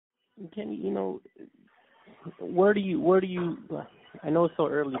Kenny, where do you? I know it's so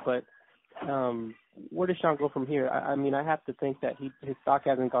early, but where does Shawn go from here? I mean, I have to think that his stock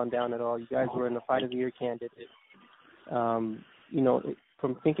hasn't gone down at all. You guys were in the Fight of the Year candidate. From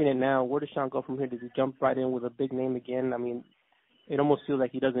thinking it now, where does Shawn go from here? Does he jump right in with a big name again? I mean, it almost feels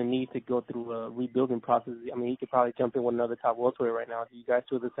like he doesn't need to go through a rebuilding process. I mean, he could probably jump in with another top welterweight right now. Do you guys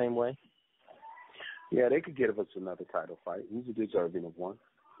feel the same way? Yeah, they could give us another title fight. He's deserving of one.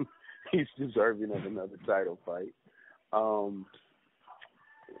 He's deserving of another title fight.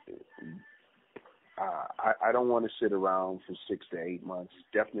 I don't want to sit around for 6 to 8 months.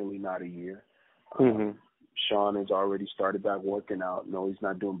 Definitely not a year. Shawn has already started back working out. No, he's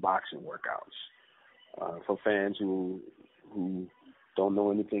not doing boxing workouts. For fans who don't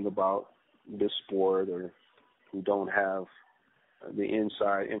know anything about this sport or who don't have the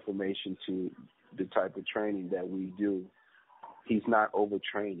inside information to the type of training that we do, he's not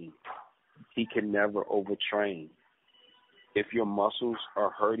overtraining. He can never overtrain. If your muscles are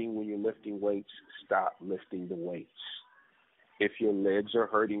hurting when you're lifting weights, stop lifting the weights. If your legs are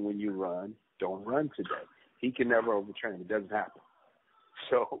hurting when you run, don't run today. He can never overtrain. It doesn't happen.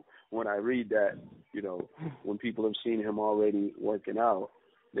 So when I read that, when people have seen him already working out,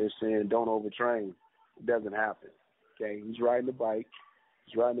 they're saying don't overtrain. It doesn't happen. Okay, he's riding the bike.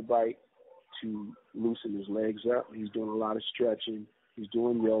 He's riding the bike to loosen his legs up. He's doing a lot of stretching. He's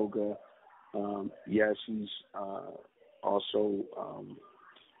doing yoga. Yes, he's also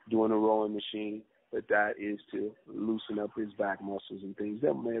doing a rowing machine, but that is to loosen up his back muscles and things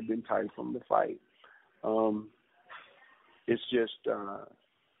that may have been tight from the fight. It's just,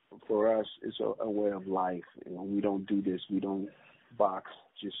 for us, it's a way of life. We don't do this. We don't box,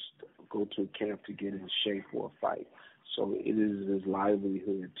 just go to a camp to get in shape for a fight. So it is his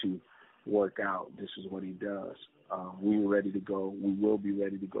livelihood to work out. This is what he does. We were ready to go. We will be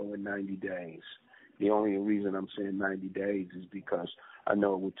ready to go in 90 days. The only reason I'm saying 90 days is because I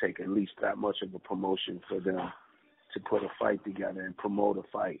know it would take at least that much of a promotion for them to put a fight together and promote a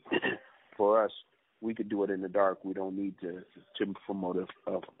fight. For us, we could do it in the dark. We don't need to promote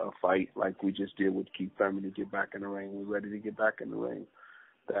a fight like we just did with Keith Thurman to get back in the ring. We're ready to get back in the ring.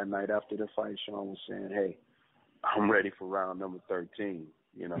 That night after the fight, Shawn was saying, hey, I'm ready for round number 13.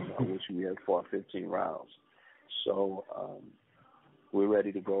 I wish we had fought 15 rounds. So we're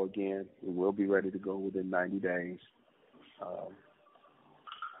ready to go again. We will be ready to go within 90 days.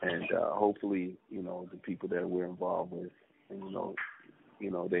 And hopefully, the people that we're involved with,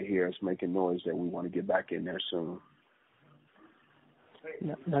 they hear us making noise that we want to get back in there soon.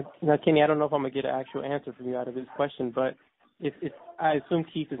 Now, Kenny, I don't know if I'm going to get an actual answer from you out of this question, but if I assume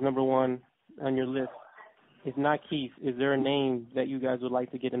Keith is number one on your list. If not Keith, is there a name that you guys would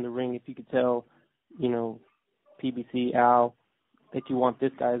like to get in the ring? If you could tell, PBC, Al, that you want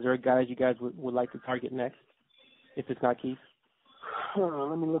this guy, is there a guy that you guys would like to target next if it's not Keith?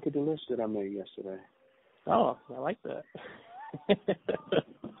 Let me look at the list that I made yesterday. Oh, I like that. I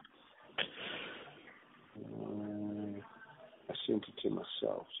sent it to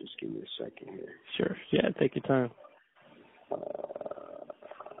myself. Just give me a second here. Sure. Yeah, take your time.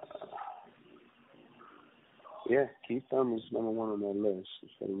 Yeah, Keith Thurman's number one on that list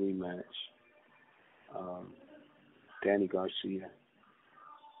for the rematch. Danny Garcia,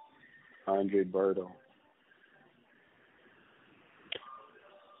 Berto,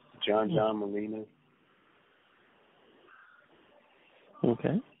 John Molina.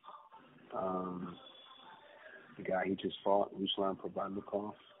 Okay. The guy he just fought, Ruslan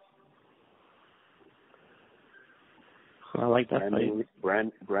Provodnikov. I like that fight.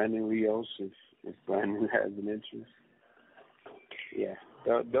 Brandon Rios, if Brandon has an interest. Yeah,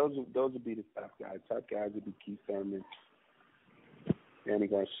 those would be the top guys. Top guys would be Keith Thurman, Danny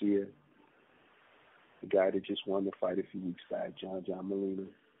Garcia, the guy that just won the fight a few weeks back, John Molina.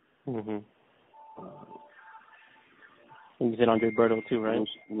 And you said Andre Berto too, right?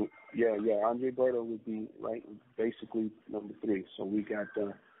 Yeah. Andre Berto would be basically number 3. So we got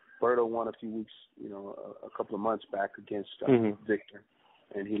Berto won a few weeks, a couple of months back against Victor,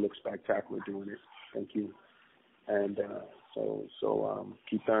 and he looked spectacular doing it. Thank you. And so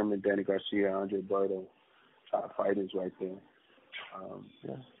Keith Thurman, Danny Garcia, Andre Berto, top fighters right there.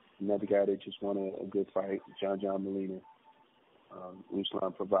 Another guy that just won a good fight, John Molina,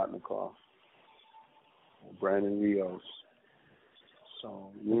 Ruslan Provodnikov, Brandon Rios.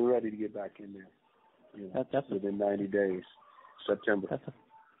 So we're ready to get back in there. That's within 90 days, September.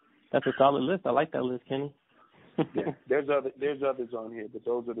 That's a solid list. I like that list, Kenny. Yeah, there's others on here, but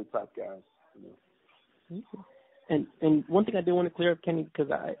those are the top guys. And one thing I did want to clear up, Kenny,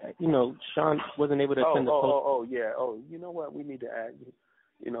 because Shawn wasn't able to attend the post. Yeah. You know what? We need to add.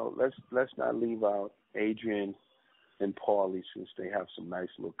 let's not leave out Adrian and Paulie, since they have some nice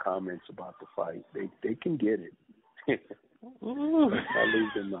little comments about the fight. They can get it.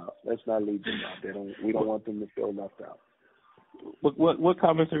 Let's not leave them out. We don't want them to feel left out. What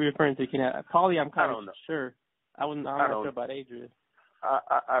comments are you referring to? Paulie, I'm kind of sure. I'm not sure about Adrian.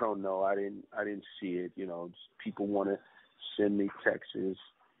 I don't know. I didn't see it. People want to send me texts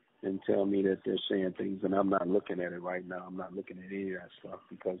and tell me that they're saying things, and I'm not looking at it right now. I'm not looking at any of that stuff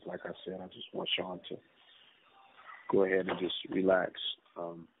because, like I said, I just want Shawn to go ahead and just relax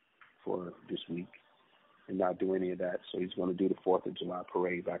for this week and not do any of that. So he's going to do the 4th of July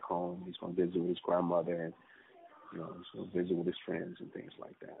parade back home. He's going to visit with his grandmother, and he's going to visit with his friends and things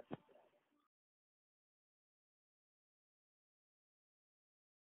like that.